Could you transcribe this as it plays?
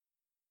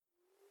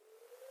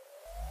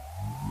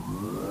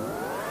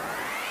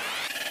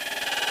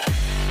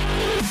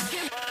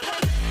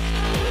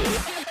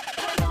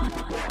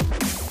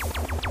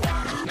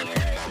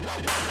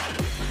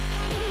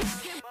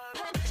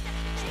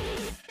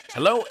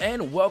Hello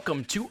and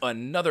welcome to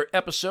another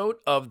episode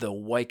of the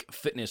Wyke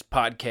Fitness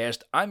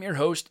Podcast. I'm your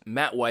host,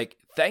 Matt Wyke.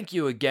 Thank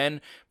you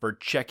again for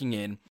checking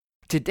in.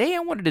 Today I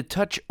wanted to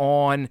touch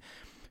on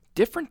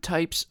different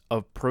types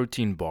of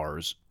protein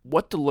bars,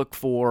 what to look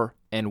for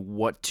and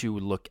what to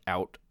look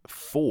out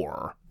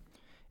for.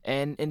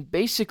 And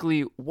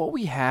basically what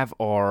we have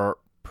are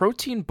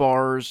protein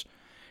bars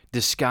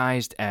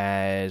disguised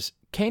as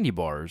candy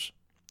bars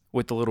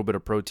with a little bit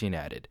of protein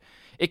added.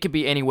 It could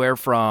be anywhere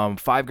from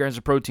 5 grams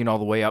of protein all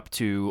the way up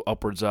to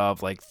upwards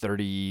of like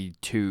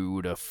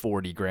 32 to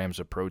 40 grams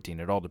of protein.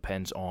 It all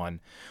depends on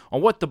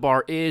what the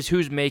bar is,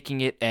 who's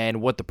making it,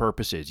 and what the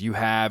purpose is. You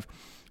have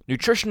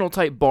nutritional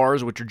type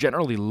bars, which are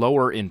generally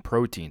lower in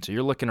protein. So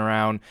you're looking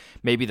around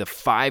maybe the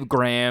 5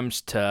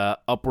 grams to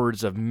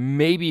upwards of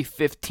maybe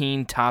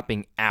 15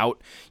 topping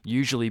out,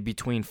 usually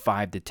between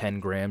 5 to 10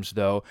 grams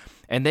though.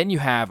 And then you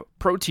have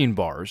protein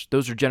bars.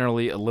 Those are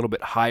generally a little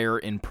bit higher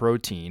in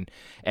protein.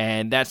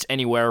 And that's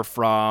anywhere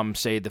from,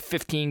 say, the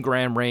 15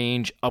 gram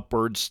range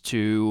upwards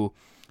to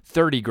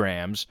 30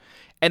 grams.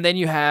 And then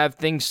you have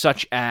things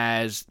such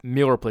as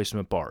meal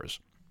replacement bars.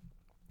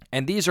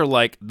 And these are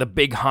like the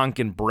big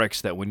honking bricks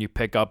that when you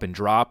pick up and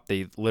drop,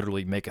 they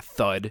literally make a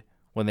thud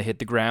when they hit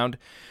the ground.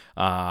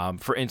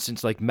 For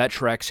instance, like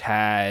Met-Rx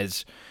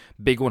has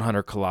Big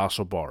 100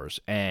 Colossal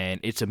bars, and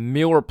it's a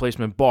meal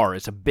replacement bar.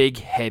 It's a big,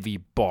 heavy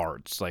bar.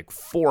 It's like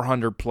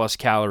 400 plus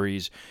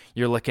calories.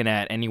 You're looking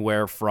at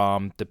anywhere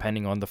from,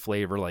 depending on the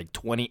flavor, like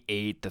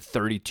 28 to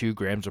 32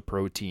 grams of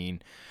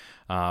protein.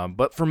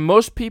 But for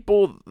most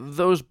people,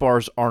 those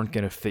bars aren't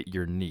going to fit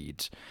your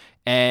needs.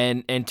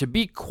 And to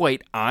be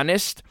quite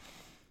honest,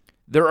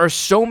 there are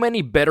so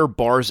many better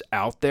bars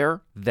out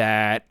there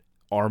that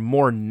are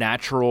more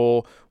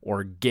natural,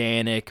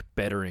 organic,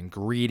 better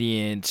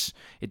ingredients.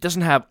 It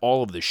doesn't have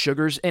all of the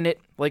sugars in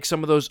it like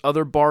some of those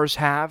other bars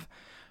have.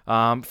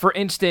 For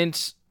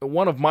instance,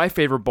 one of my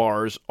favorite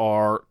bars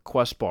are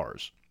Quest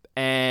bars.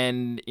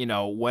 And, you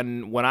know,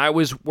 when I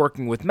was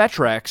working with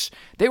Met-Rx,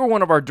 they were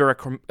one of our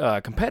direct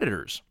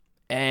competitors.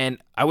 And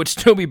I would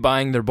still be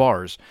buying their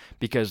bars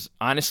because,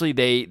 honestly,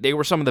 they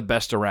were some of the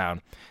best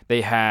around.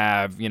 They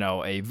have, you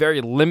know, a very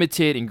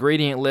limited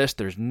ingredient list.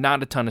 There's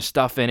not a ton of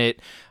stuff in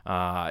it.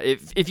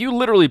 If you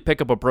literally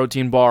pick up a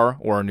protein bar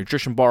or a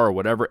nutrition bar or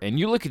whatever, and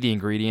you look at the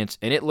ingredients,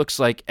 and it looks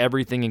like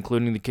everything,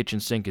 including the kitchen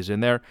sink, is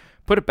in there,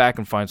 put it back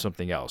and find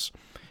something else.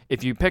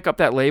 If you pick up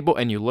that label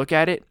and you look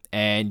at it,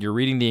 and you're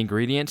reading the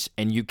ingredients,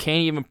 and you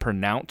can't even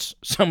pronounce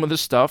some of the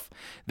stuff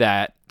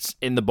that's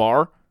in the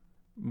bar,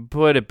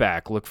 put it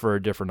back. Look for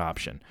a different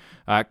option.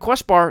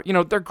 Quest bar, you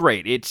know, they're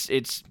great.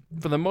 It's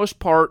for the most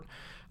part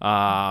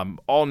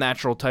all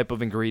natural type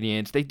of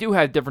ingredients. They do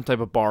have different type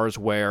of bars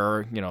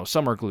where, you know,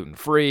 some are gluten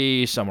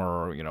free, some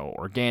are, you know,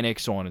 organic,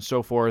 so on and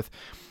so forth.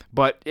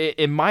 But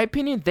in my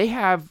opinion, they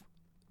have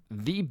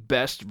the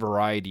best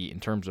variety in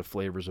terms of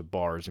flavors of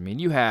bars. I mean,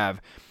 you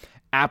have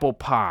apple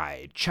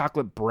pie,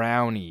 chocolate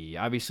brownie,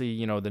 obviously,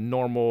 you know, the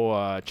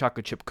normal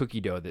chocolate chip cookie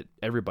dough that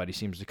everybody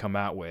seems to come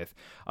out with,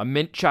 a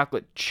mint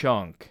chocolate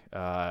chunk,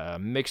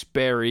 mixed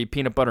berry,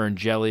 peanut butter and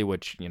jelly,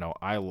 which, you know,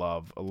 I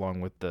love, along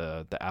with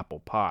the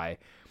apple pie,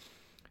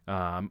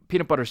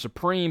 peanut butter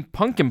supreme,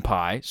 pumpkin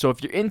pie. So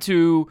if you're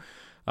into,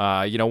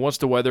 you know, once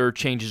the weather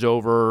changes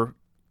over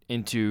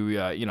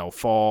into, you know,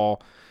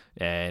 fall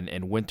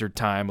and winter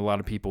time, a lot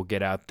of people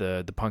get out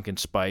the pumpkin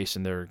spice,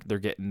 and they're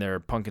getting their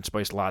pumpkin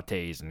spice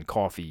lattes and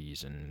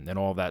coffees and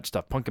all that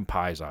stuff. Pumpkin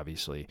pies,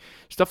 obviously.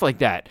 Stuff like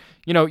that.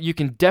 You know, you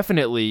can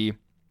definitely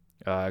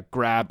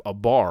grab a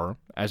bar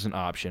as an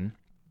option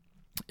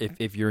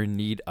if you're in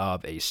need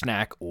of a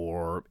snack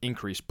or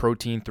increased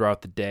protein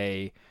throughout the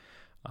day.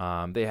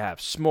 They have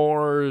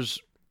s'mores,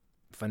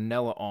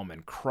 vanilla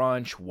almond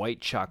crunch, white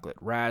chocolate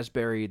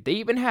raspberry. They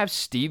even have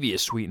stevia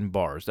sweetened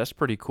bars. That's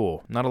pretty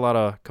cool. Not a lot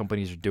of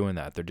companies are doing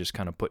that. They're just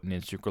kind of putting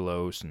in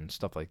sucralose and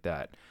stuff like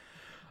that.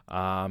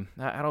 I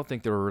don't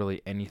think there were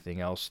really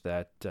anything else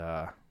that...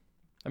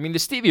 I mean, the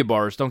stevia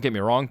bars, don't get me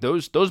wrong,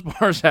 those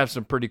bars have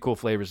some pretty cool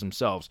flavors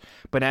themselves.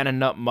 Banana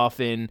nut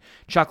muffin,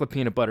 chocolate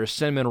peanut butter,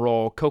 cinnamon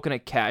roll,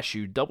 coconut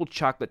cashew, double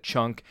chocolate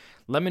chunk,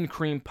 lemon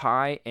cream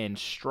pie, and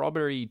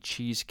strawberry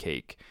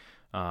cheesecake.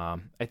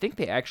 I think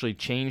they actually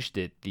changed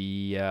it.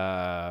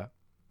 That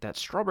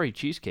strawberry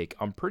cheesecake,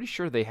 I'm pretty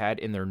sure they had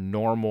in their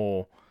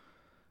normal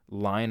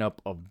lineup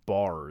of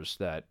bars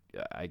that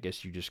I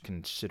guess you just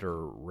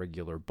consider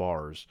regular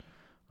bars.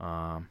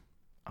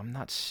 I'm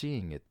not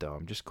seeing it, though.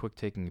 I'm just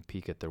taking a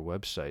peek at their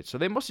website. So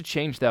they must have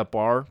changed that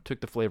bar,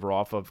 took the flavor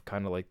off of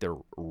kind of like their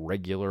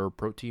regular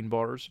protein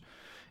bars,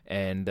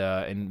 and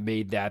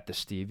made that the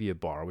stevia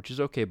bar, which is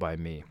okay by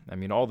me. I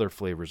mean, all their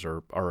flavors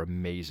are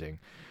amazing.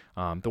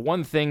 The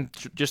one thing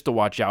just to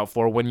watch out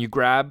for when you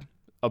grab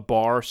a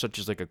bar, such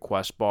as like a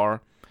Quest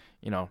bar,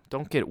 you know,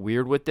 don't get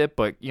weird with it,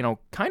 but, you know,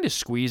 kind of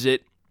squeeze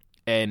it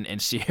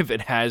and see if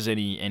it has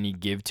any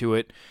give to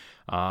it.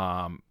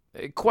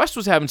 Quest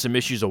was having some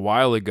issues a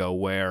while ago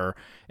where,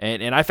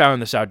 and I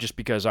found this out just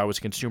because I was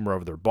a consumer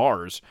of their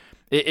bars,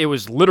 It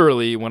was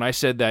literally, when I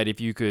said that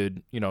if you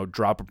could,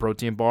 drop a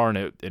protein bar and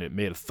it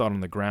made a thud on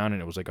the ground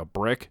and it was like a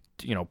brick,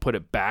 put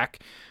it back.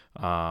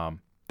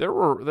 There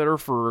were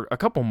for a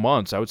couple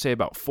months, I would say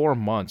about 4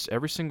 months,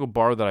 every single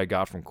bar that I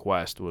got from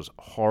Quest was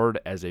hard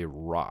as a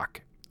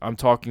rock. I'm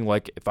talking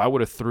like if I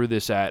would have threw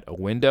this at a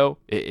window,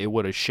 it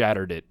would have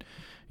shattered it.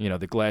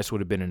 The glass would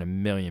have been in a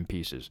million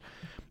pieces.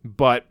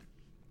 But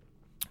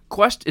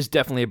Quest is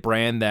definitely a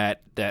brand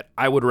that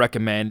I would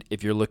recommend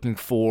if you're looking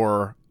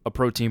for a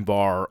protein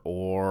bar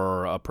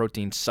or a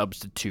protein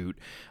substitute.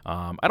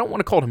 I don't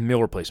want to call it a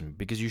meal replacement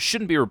because you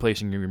shouldn't be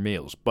replacing your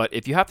meals. But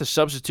if you have to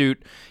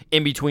substitute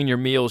in between your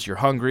meals, you're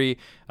hungry,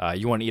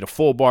 you want to eat a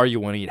full bar, you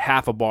want to eat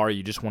half a bar,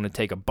 you just want to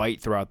take a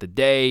bite throughout the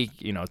day,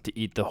 to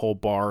eat the whole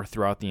bar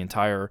throughout the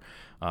entire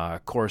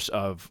course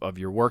of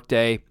your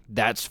workday,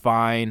 that's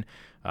fine.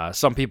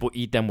 Some people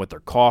eat them with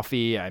their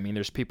coffee. I mean,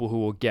 there's people who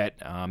will get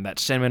that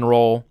cinnamon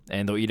roll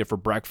and they'll eat it for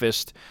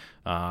breakfast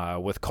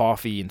with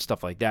coffee and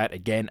stuff like that.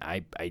 Again,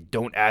 I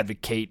don't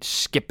advocate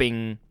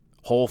skipping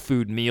whole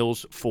food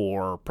meals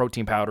for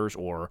protein powders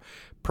or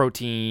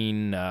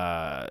protein,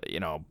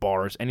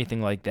 bars,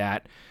 anything like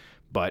that.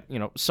 But,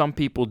 some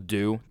people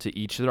do, to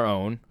each their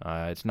own.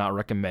 It's not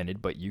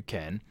recommended, but you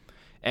can.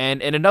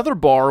 And another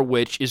bar,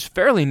 which is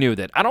fairly new,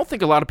 that I don't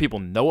think a lot of people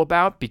know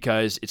about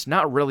because it's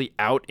not really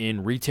out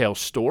in retail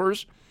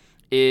stores,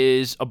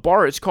 is a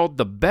bar. It's called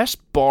the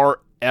Best Bar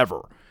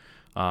Ever.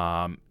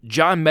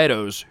 John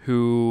Meadows,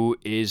 who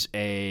is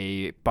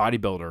a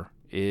bodybuilder,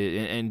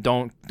 and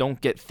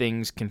don't get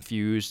things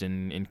confused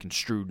and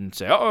construed and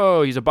say,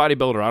 oh, he's a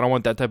bodybuilder, I don't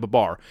want that type of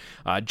bar.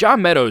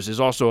 John Meadows is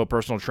also a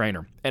personal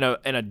trainer, and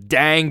a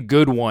dang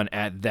good one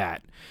at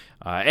that.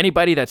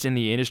 Anybody that's in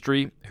the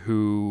industry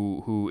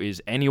who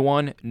is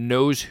anyone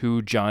knows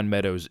who John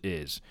Meadows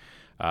is.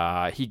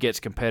 He gets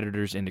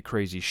competitors into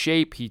crazy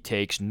shape. He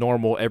takes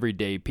normal,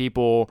 everyday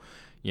people,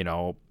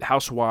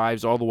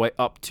 housewives, all the way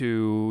up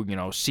to,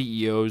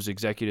 CEOs,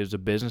 executives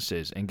of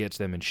businesses, and gets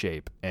them in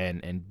shape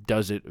and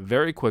does it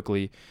very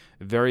quickly,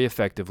 very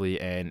effectively,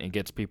 and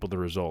gets people the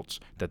results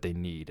that they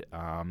need.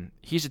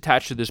 He's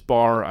attached to this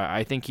bar.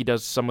 I think he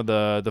does some of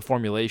the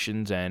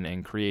formulations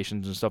and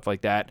creations and stuff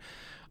like that.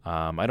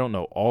 I don't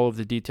know all of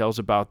the details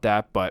about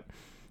that, but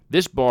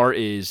this bar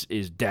is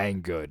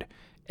dang good.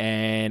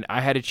 And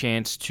I had a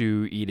chance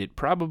to eat it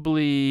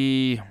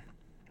probably,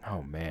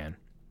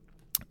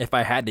 if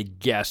I had to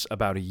guess,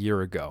 about a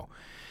year ago.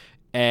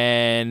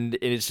 And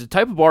it's the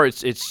type of bar,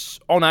 it's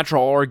all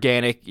natural, all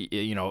organic.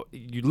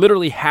 You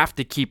literally have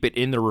to keep it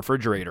in the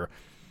refrigerator.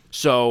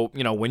 So,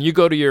 when you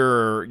go to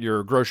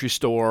your grocery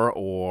store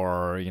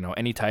or,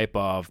 any type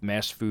of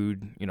mass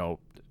food,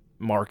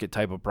 market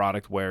type of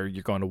product where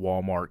you're going to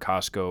Walmart,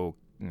 Costco,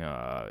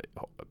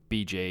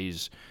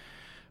 BJ's,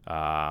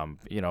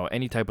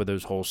 any type of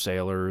those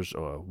wholesalers,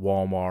 or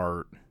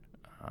Walmart,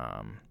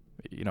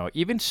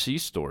 even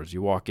C-stores,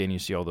 you walk in, you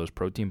see all those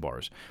protein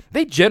bars.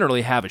 They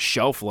generally have a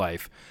shelf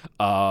life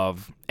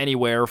of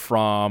anywhere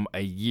from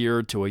a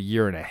year to a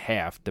year and a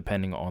half,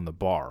 depending on the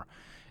bar.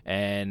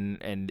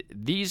 And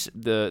these,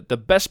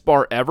 the Best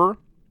Bar Ever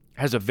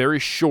has a very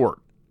short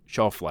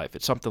shelf life.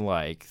 It's something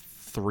like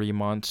 3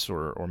 months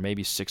or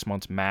maybe 6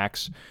 months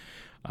max.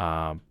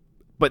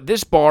 But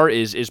this bar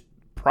is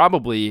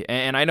probably,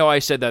 and I know I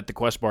said that the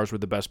Quest bars were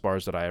the best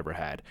bars that I ever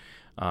had.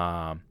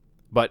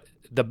 But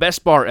the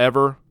Best Bar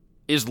Ever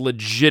is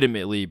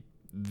legitimately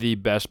the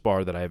best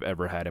bar that I've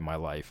ever had in my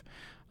life.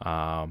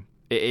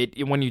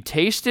 When you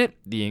taste it,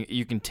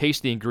 you can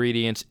taste the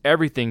ingredients.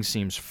 Everything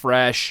seems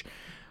fresh.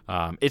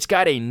 It's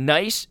got a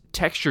nice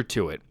texture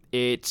to it.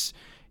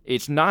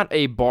 It's not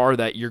a bar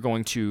that you're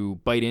going to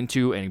bite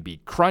into and be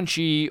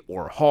crunchy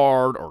or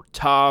hard or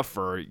tough,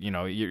 or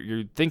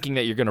you're thinking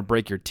that you're going to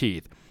break your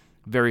teeth.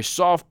 Very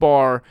soft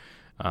bar,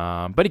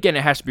 but again,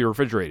 it has to be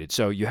refrigerated,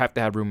 so you have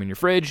to have room in your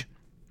fridge.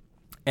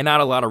 And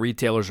not a lot of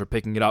retailers are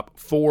picking it up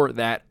for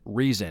that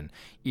reason.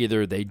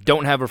 Either they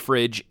don't have a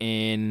fridge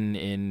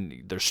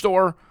in their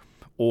store,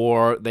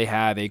 or they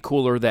have a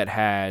cooler that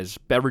has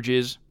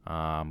beverages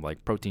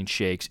like protein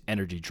shakes,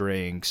 energy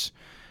drinks,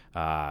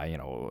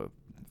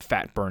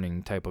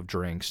 fat-burning type of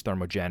drinks,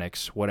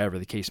 thermogenics, whatever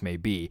the case may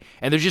be.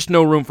 And there's just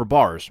no room for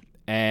bars.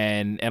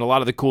 And a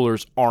lot of the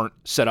coolers aren't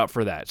set up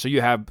for that. So you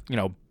have,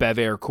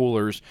 Bevair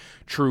coolers,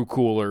 True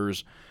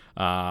coolers,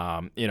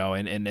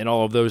 and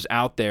all of those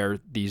out there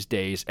these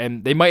days.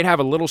 And they might have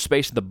a little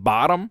space at the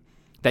bottom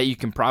that you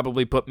can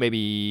probably put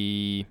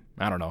maybe,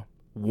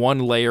 one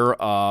layer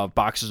of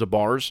boxes of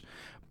bars.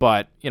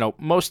 But,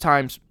 most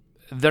times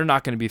they're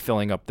not going to be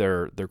filling up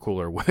their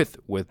cooler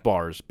with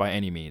bars by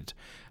any means.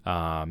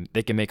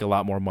 They can make a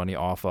lot more money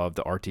off of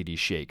the RTD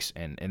shakes,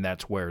 and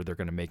that's where they're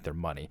going to make their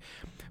money.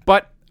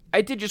 But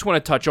I did just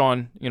want to touch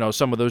on,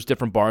 some of those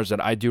different bars that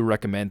I do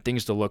recommend,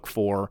 things to look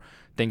for,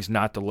 things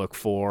not to look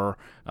for,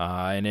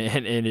 and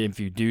if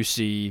you do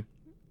see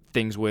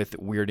things with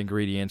weird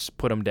ingredients,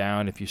 put them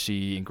down. If you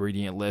see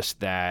ingredient lists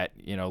that,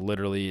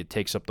 literally it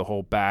takes up the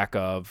whole back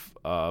of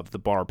the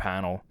bar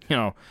panel,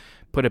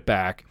 put it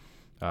back.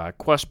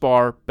 Quest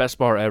Bar, Best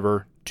Bar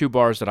Ever, 2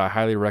 bars that I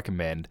highly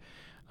recommend.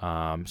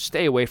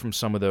 Stay away from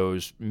some of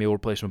those meal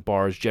replacement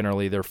bars.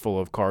 Generally, they're full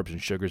of carbs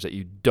and sugars that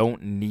you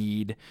don't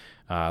need.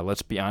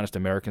 Let's be honest,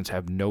 Americans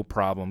have no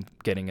problem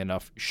getting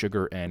enough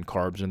sugar and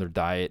carbs in their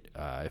diet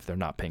if they're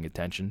not paying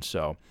attention.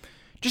 So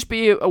just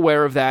be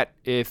aware of that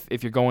if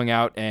you're going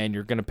out and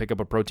you're going to pick up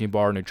a protein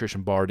bar, a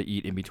nutrition bar to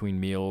eat in between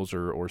meals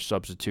or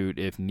substitute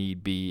if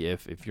need be,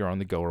 if you're on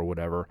the go or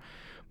whatever.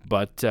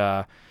 But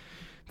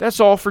that's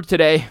all for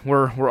today.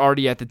 We're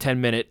already at the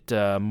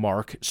 10-minute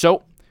mark.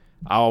 So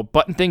I'll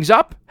button things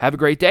up. Have a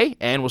great day,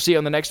 and we'll see you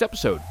on the next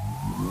episode.